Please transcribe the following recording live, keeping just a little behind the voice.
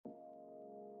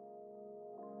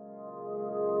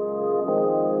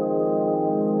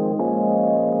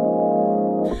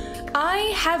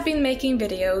have been making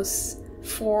videos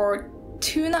for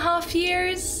 2.5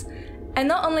 years, and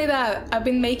not only that, I've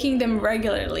been making them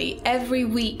regularly. Every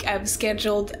week I've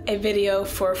scheduled a video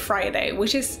for Friday,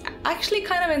 which is actually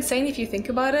kind of insane if you think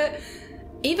about it.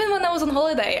 Even when I was on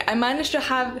holiday, I managed to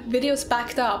have videos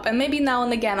backed up, and maybe now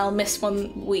and again I'll miss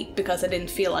 1 week because I didn't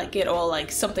feel like it, or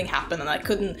like something happened and I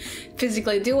couldn't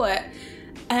physically do it.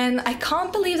 And I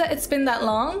can't believe that it's been that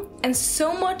long, and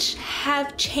so much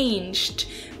have changed,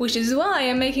 which is why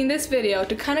I'm making this video,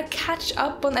 to kind of catch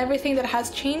up on everything that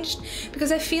has changed, because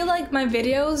I feel like my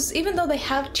videos, even though they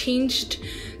have changed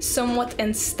somewhat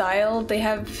in style, they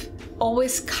have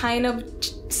always kind of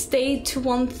stayed to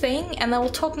one thing, and I will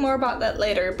talk more about that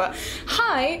later. But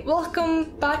hi,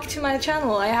 welcome back to my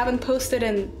channel. I haven't posted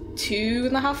in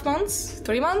 2.5 months,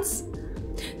 3 months?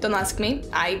 Don't ask me,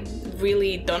 I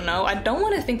really don't know. I don't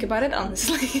want to think about it,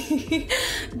 honestly.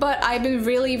 But I've been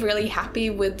really happy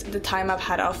with the time I've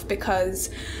had off, because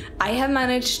I have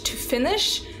managed to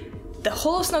finish the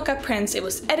whole of Schmincke Prince. It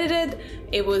was edited,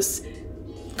 it was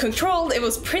controlled, it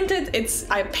was printed,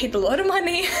 I paid a lot of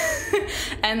money.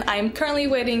 And I'm currently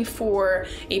waiting for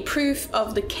a proof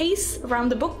of the case around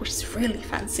the book, which is really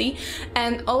fancy,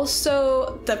 and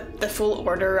also the full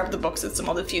order of the books and some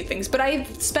other few things. But I've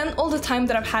spent all the time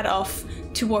that I've had off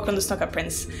to work on the Schmincke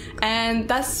Prince, and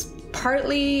that's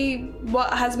partly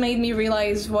what has made me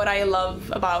realize what I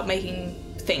love about making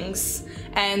things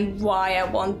and why I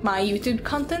want my YouTube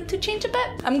content to change a bit.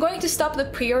 I'm going to stop the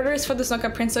pre-orders for the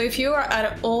Schmincke Prince, so if you are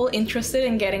at all interested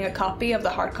in getting a copy of the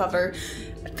hardcover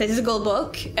physical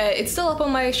book, it's still up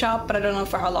on my shop, but I don't know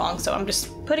for how long, so I'm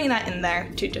just putting that in there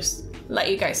to just let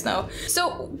you guys know.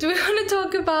 So do we want to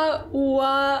talk about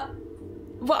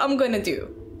what I'm gonna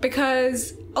do?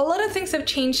 Because a lot of things have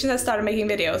changed since I started making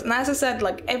videos, and as I said,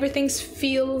 like, everything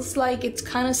feels like it's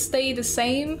kind of stayed the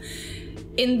same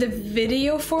in the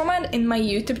video format in my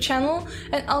YouTube channel,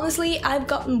 and honestly I've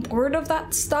gotten bored of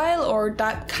that style, or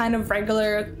that kind of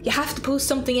regular, you have to post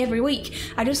something every week.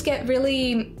 I just get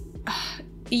really,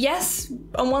 yes,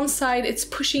 on one side it's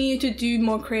pushing you to do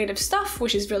more creative stuff,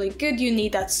 which is really good. You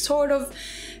need that sort of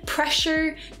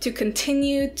pressure to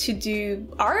continue to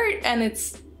do art, and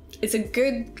it's a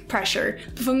good pressure.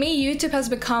 But for me, YouTube has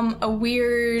become a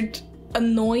weird,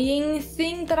 annoying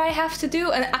thing that I have to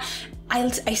do, and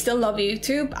I still love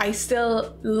YouTube. I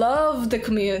still love the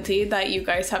community that you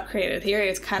guys have created here.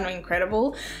 It's kind of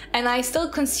incredible. And I still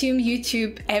consume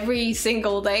YouTube every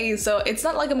single day, so it's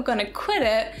not like I'm gonna quit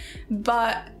it,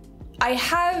 but I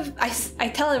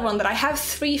tell everyone that I have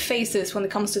 3 phases when it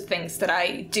comes to things that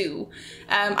I do.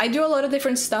 I do a lot of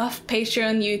different stuff: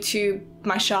 Patreon, YouTube,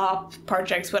 my shop,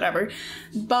 projects, whatever.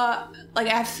 But like,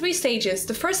 I have 3 stages.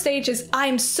 The first stage is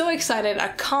I'm so excited, I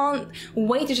can't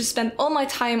wait to just spend all my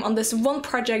time on this one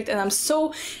project, and I'm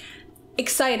so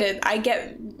excited, I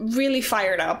get really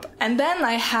fired up. And then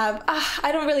I have,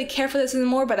 I don't really care for this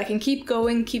anymore, but I can keep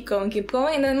going.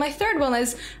 And then my third one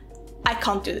is, I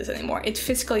can't do this anymore. It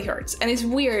physically hurts. And it's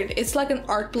weird. It's like an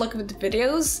art block with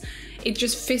videos. It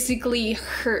just physically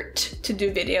hurt to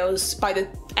do videos by the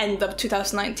end of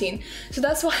 2019. So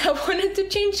that's why I wanted to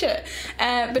change it.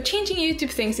 But changing YouTube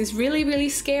things is really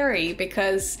scary,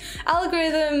 because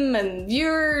algorithm and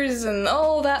viewers and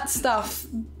all that stuff.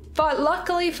 But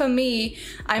luckily for me,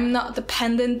 I'm not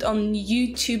dependent on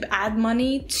YouTube ad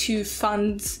money to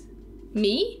fund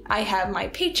me. I have my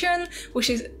Patreon, which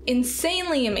is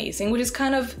insanely amazing, which is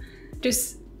kind of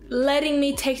just letting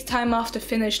me take time off to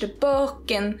finish the book,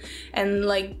 and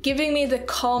like giving me the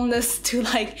calmness to,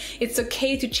 like, it's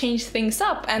okay to change things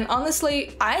up. And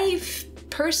honestly, I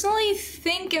personally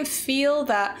think and feel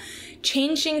that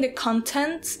changing the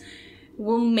content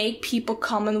will make people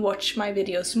come and watch my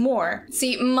videos more.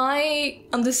 See, my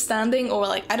understanding, or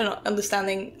like, I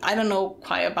don't know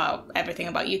quite about everything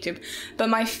about YouTube, but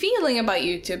my feeling about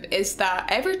YouTube is that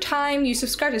every time you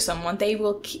subscribe to someone,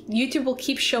 YouTube will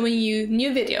keep showing you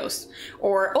new videos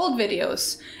or old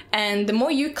videos, and the more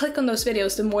you click on those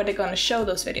videos, the more they're gonna show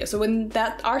those videos. So when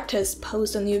that artist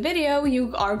posts a new video,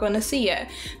 you are gonna see it.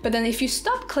 But then if you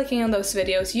stop clicking on those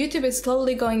videos, YouTube is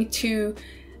slowly going to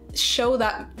show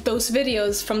those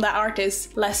videos from that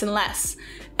artist less and less.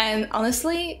 And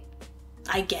honestly,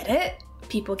 I get it.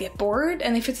 People get bored,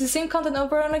 and if it's the same content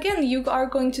over and again, you are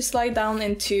going to slide down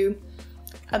into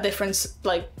a different,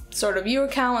 like, sort of viewer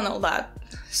count and all that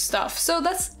stuff. So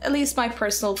that's at least my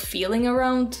personal feeling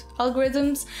around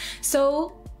algorithms.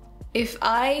 So if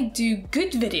I do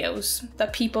good videos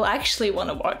that people actually want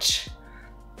to watch,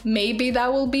 maybe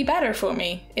that will be better for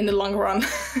me in the long run.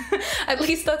 At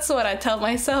least that's what I tell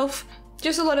myself.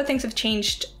 Just a lot of things have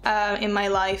changed in my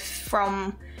life,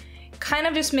 from kind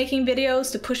of just making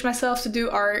videos to push myself to do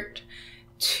art,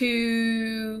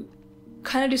 to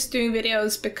kind of just doing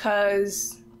videos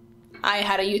because I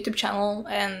had a YouTube channel,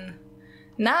 and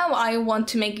now I want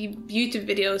to make YouTube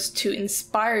videos to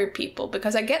inspire people,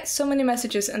 because I get so many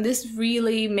messages, and this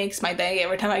really makes my day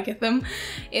every time I get them,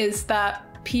 is that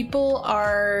people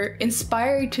are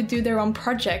inspired to do their own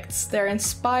projects. They're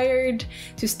inspired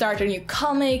to start a new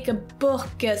comic, a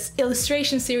book, an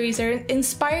illustration series. They're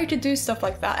inspired to do stuff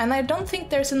like that. And I don't think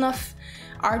there's enough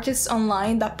artists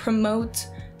online that promote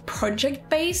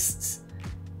project-based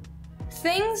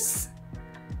things.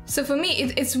 So for me,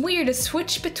 it's weird, a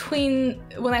switch between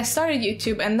when I started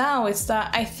YouTube and now, is that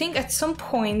I think at some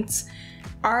point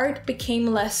art became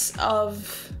less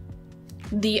of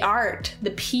the art,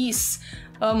 the piece.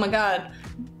 Oh my god,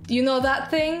 you know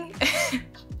that thing?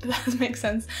 That makes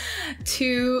sense.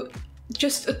 To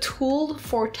just a tool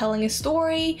for telling a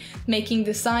story, making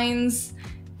designs,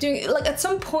 doing, like, at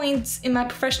some point in my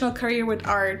professional career with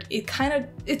art,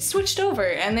 it switched over,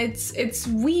 and it's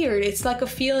weird. It's like a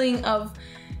feeling of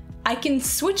I can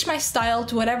switch my style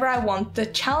to whatever I want. The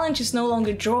challenge is no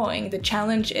longer drawing. The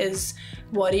challenge is,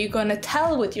 what are you gonna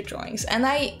tell with your drawings? And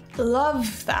I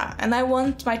love that, and I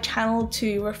want my channel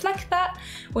to reflect that,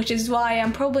 which is why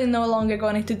I'm probably no longer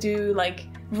going to do like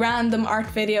random art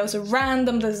videos or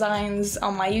random designs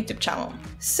on my YouTube channel.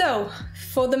 So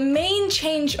for the main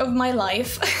change of my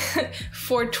life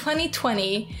for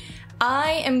 2020,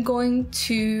 I am going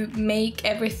to make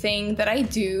everything that I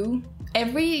do,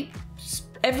 every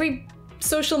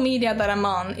social media that I'm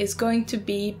on is going to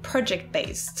be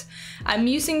project-based. I'm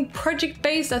using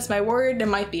project-based as my word, there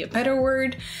might be a better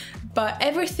word, but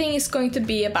everything is going to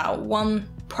be about one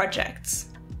project.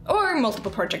 Or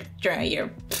multiple projects during a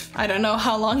year. I don't know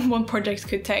how long one project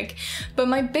could take. But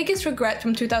my biggest regret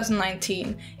from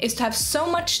 2019 is to have so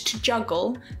much to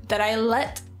juggle that I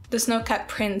let the Snowcat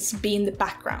Prince be in the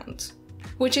background.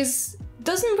 Which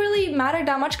doesn't really matter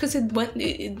that much, because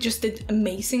it just did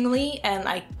amazingly, and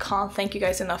I can't thank you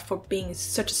guys enough for being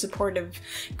such a supportive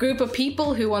group of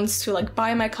people who wants to like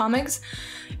buy my comics.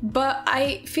 But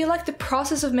I feel like the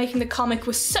process of making the comic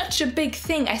was such a big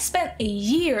thing. I spent a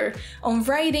year on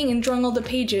writing and drawing all the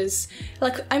pages.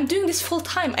 Like, I'm doing this full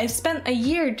time. I spent a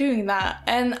year doing that,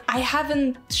 and I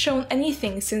haven't shown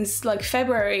anything since like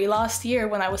February last year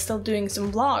when I was still doing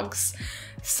some vlogs.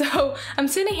 So I'm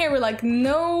sitting here with like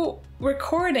no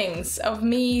recordings of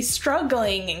me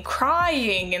struggling and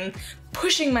crying and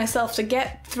pushing myself to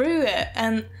get through it,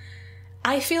 and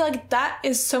I feel like that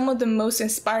is some of the most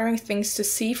inspiring things to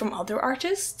see from other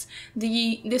artists,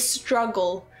 the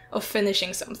struggle of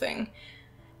finishing something.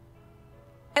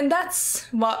 And that's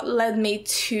what led me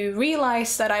to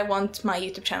realize that I want my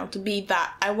YouTube channel to be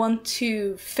that. I want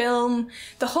to film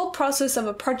the whole process of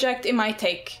a project. It might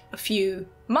take a few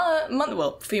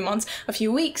months, a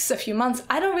few weeks, a few months.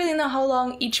 I don't really know how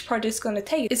long each project is going to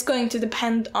take. It's going to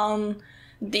depend on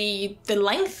the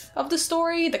length of the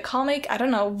story, the comic, I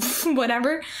don't know,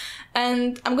 whatever.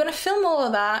 And I'm gonna film all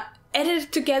of that, edit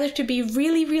it together to be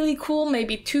really, really cool,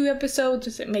 maybe 2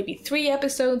 episodes, maybe 3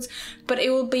 episodes, but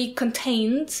it will be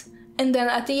contained. And then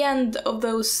at the end of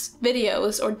those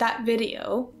videos, or that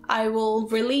video, I will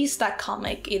release that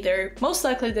comic, either most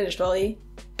likely digitally,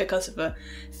 because of a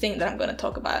thing that I'm gonna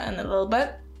talk about in a little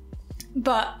bit.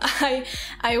 But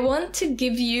I want to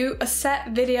give you a set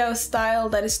video style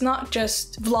that is not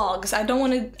just vlogs. I don't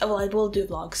want to, well, I will do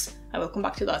vlogs. I will come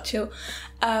back to that too.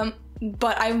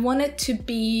 But I want it to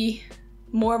be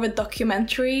more of a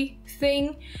documentary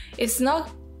thing. It's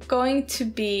not going to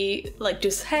be like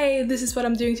just, hey, this is what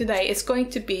I'm doing today. It's going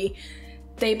to be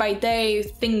day by day,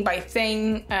 thing by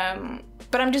thing.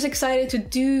 But I'm just excited to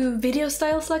do video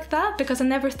styles like that because I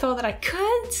never thought that I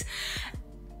could.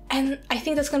 And I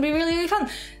think that's gonna be really, really fun.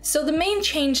 So the main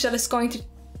change that is going to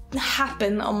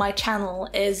happen on my channel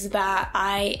is that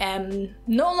I am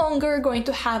no longer going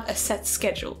to have a set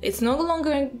schedule. It's no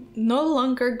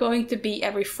longer going to be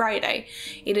every Friday.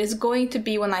 It is going to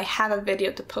be when I have a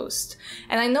video to post.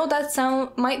 And I know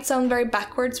that might sound very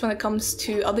backwards when it comes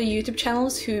to other YouTube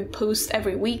channels who post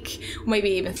every week,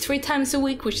 maybe even 3 times a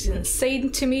week, which is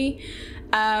insane to me.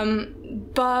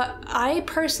 But I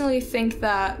personally think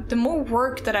that the more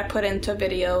work that I put into a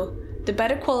video, the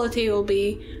better quality it will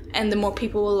be, and the more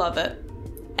people will love it.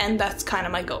 And that's kind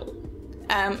of my goal.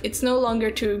 It's no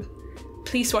longer to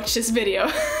please watch this video.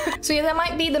 So yeah, that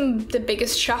might be the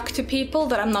biggest shock to people,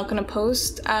 that I'm not gonna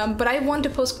post, but I want to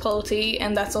post quality,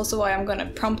 and that's also why I'm gonna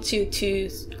prompt you to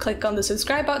click on the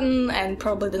subscribe button and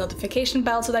probably the notification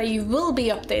bell, so that you will be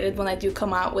updated when I do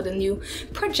come out with a new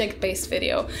project-based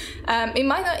video. It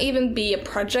might not even be a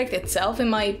project itself, it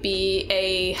might be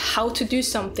a how to do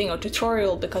something or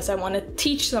tutorial, because I want to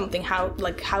teach something, how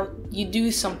you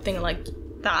do something like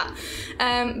that.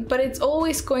 But it's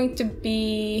always going to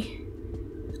be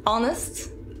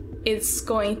honest. It's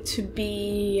going to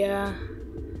be yeah,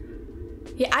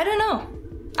 I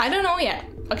don't know yet.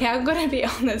 Okay, I'm gonna be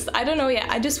honest, I don't know yet.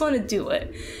 I just want to do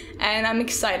it, and I'm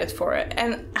excited for it,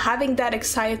 and having that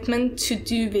excitement to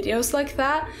do videos like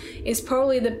that is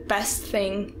probably the best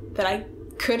thing that I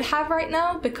could have right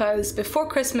now, because before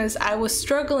Christmas I was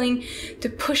struggling to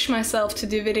push myself to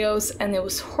do videos, and it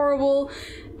was horrible,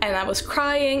 and I was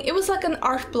crying. It was like an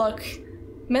art block,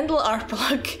 mental art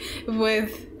block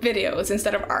with videos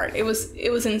instead of art. It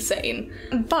was insane.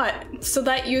 But so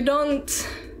that you don't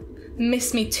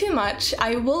miss me too much,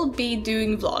 I will be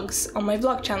doing vlogs on my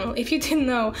vlog channel. If you didn't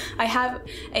know, I have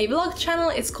a vlog channel.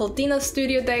 It's called Dina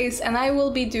Studio Days, and I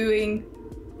will be doing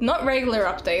not regular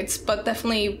updates, but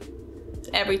definitely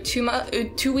every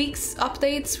 2 weeks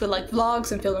updates with like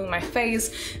vlogs and filming my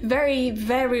face. Very,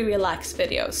 very relaxed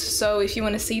videos. So if you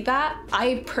want to see that,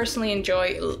 I personally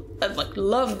enjoy,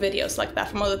 love videos like that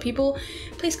from other people.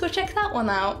 Please go check that one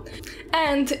out.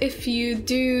 And if you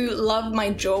do love my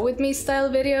draw with me style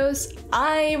videos,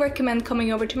 I recommend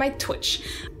coming over to my Twitch.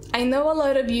 I know a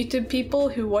lot of YouTube people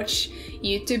who watch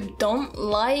YouTube don't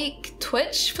like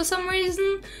Twitch for some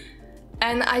reason,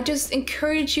 and I just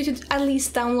encourage you to at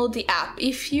least download the app.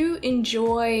 If you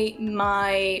enjoy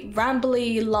my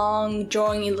rambly, long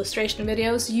drawing illustration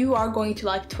videos, you are going to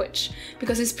like Twitch,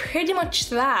 because it's pretty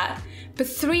much that, but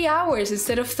 3 hours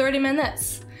instead of 30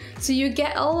 minutes. So you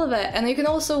get all of it, and you can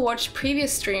also watch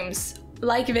previous streams,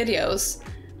 like videos,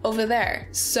 over there.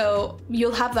 So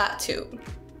you'll have that too.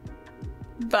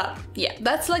 But yeah,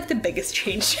 that's like the biggest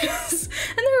changes,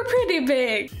 and they were pretty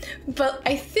big. But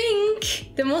I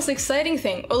think the most exciting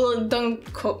thing, although don't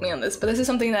quote me on this, but this is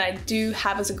something that I do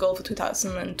have as a goal for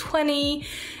 2020,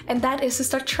 and that is to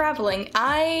start traveling.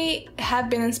 I have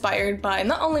been inspired by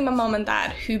not only my mom and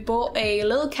dad, who bought a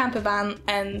little camper van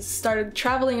and started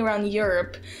traveling around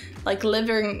Europe, like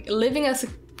living as a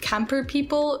camper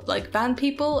people, like van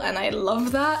people, and I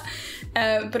love that.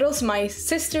 But also my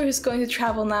sister, who's going to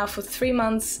travel now for 3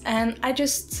 months, and I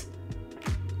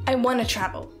want to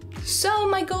travel. So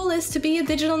my goal is to be a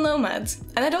digital nomad,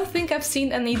 and I don't think I've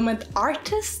seen any nomad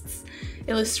artists,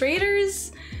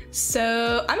 illustrators,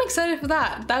 so I'm excited for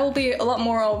that. That will be a lot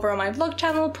more over on my vlog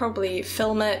channel, probably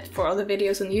film it for other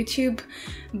videos on YouTube,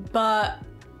 but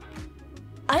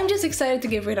I'm just excited to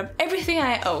get rid of everything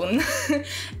I own,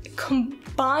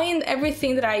 combine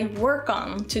everything that I work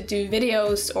on to do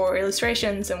videos or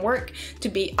illustrations and work to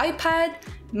be iPad,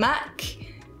 Mac,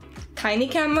 tiny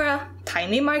camera,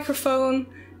 tiny microphone,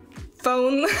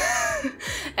 phone,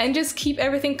 and just keep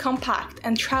everything compact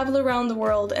and travel around the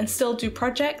world and still do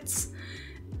projects.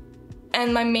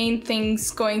 And my main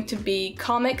thing's going to be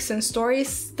comics and stories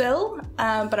still,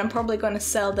 but I'm probably going to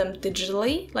sell them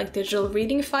digitally, like digital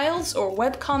reading files or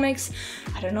web comics.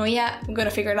 I don't know yet, I'm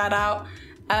gonna figure that out.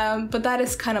 But that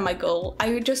is kind of my goal.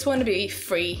 I just want to be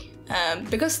free,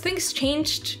 because things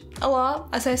changed a lot,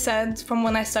 as I said, from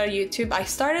when I started YouTube. I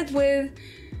started with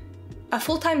a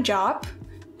full-time job,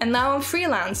 and now I'm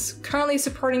freelance, currently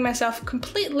supporting myself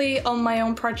completely on my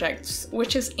own projects,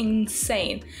 which is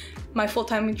insane. My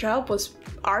full-time job was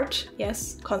art,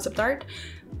 yes, concept art,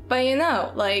 but you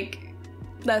know, like,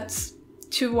 that's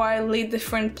two wildly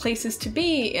different places to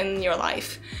be in your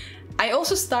life. I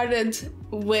also started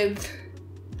with,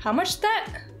 how much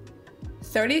debt?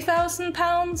 £30,000,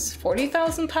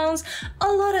 £40,000, a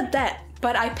lot of debt.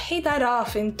 But I paid that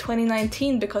off in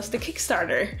 2019 because of the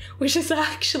Kickstarter, which is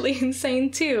actually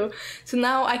insane too. So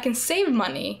now I can save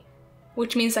money,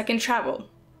 which means I can travel.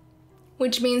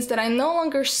 Which means that I'm no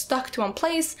longer stuck to one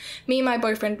place. Me and my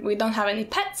boyfriend, we don't have any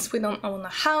pets, we don't own a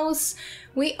house.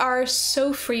 We are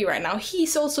so free right now.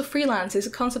 He's also freelance, he's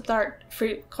a freelance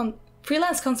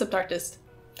concept artist.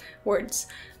 Words.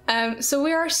 So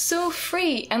we are so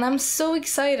free, and I'm so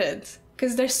excited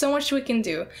because there's so much we can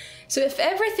do. So if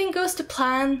everything goes to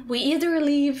plan, we either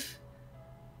leave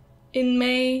in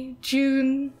May,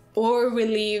 June, or we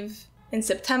leave in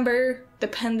September,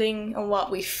 depending on what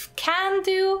we can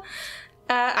do.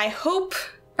 I hope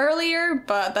earlier,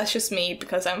 but that's just me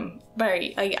because I'm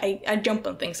very, I jump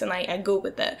on things and I go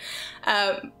with it.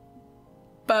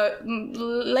 But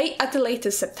at the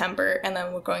latest September, and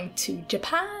then we're going to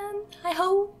Japan I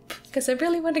hope, because I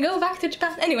really want to go back to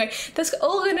Japan. Anyway, that's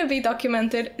all gonna be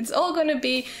documented. It's all gonna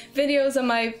be videos on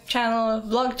my channel,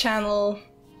 vlog channel,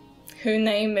 who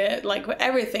name it, like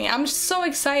everything. I'm so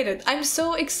excited. I'm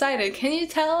so excited. Can you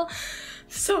tell?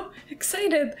 So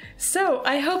excited. So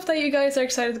I hope that you guys are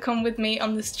excited to come with me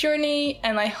on this journey,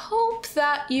 and I hope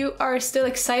that you are still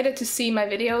excited to see my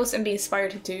videos and be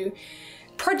inspired to do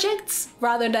projects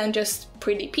rather than just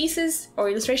pretty pieces or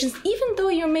illustrations. Even though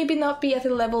you maybe not be at the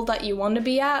level that you want to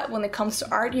be at when it comes to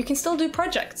art, you can still do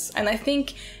projects, and I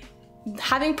think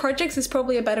having projects is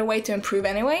probably a better way to improve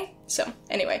anyway. So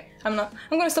anyway, I'm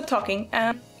gonna stop talking.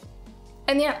 And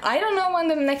yeah, I don't know when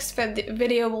the next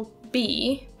video will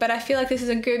be, but I feel like this is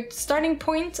a good starting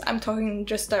point. I'm talking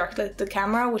just directly to the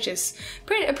camera, which is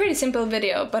a pretty simple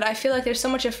video, but I feel like there's so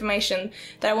much information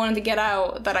that I wanted to get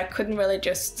out that I couldn't really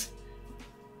just,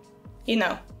 you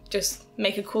know, just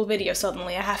make a cool video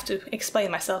suddenly. I have to explain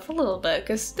myself a little bit,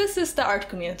 because this is the art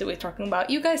community we're talking about.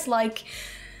 You guys like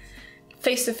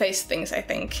face-to-face things, I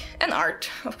think, and art,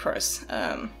 of course.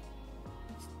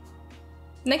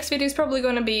 Next video is probably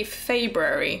going to be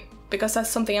February, because that's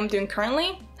something I'm doing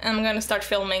currently. I'm gonna start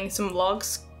filming some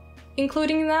vlogs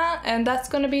including that, and that's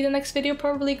gonna be the next video,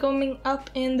 probably coming up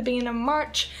in the beginning of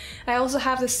March. I also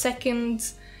have the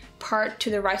second part to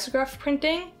the risograph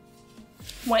printing.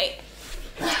 Wait.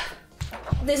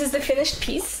 This is the finished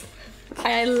piece.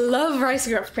 I love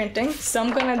risograph printing, so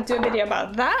I'm gonna do a video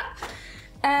about that.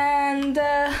 And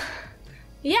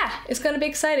yeah, it's gonna be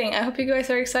exciting. I hope you guys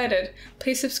are excited.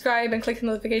 Please subscribe and click the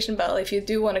notification bell if you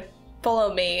do want to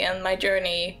follow me and my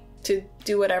journey to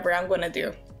do whatever I'm gonna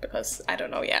do, because I don't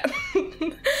know yet.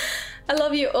 I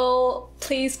love you all.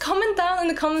 Please comment down in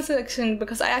the comment section,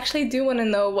 because I actually do want to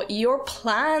know what your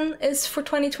plan is for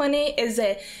 2020. Is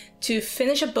it to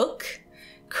finish a book,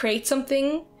 create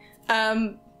something,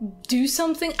 do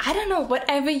something? I don't know,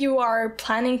 whatever you are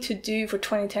planning to do for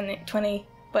 2020,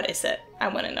 what is it? I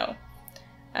want to know.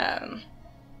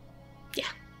 Yeah,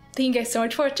 thank you guys so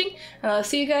much for watching, and I'll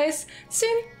see you guys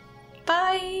soon.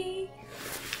 Bye!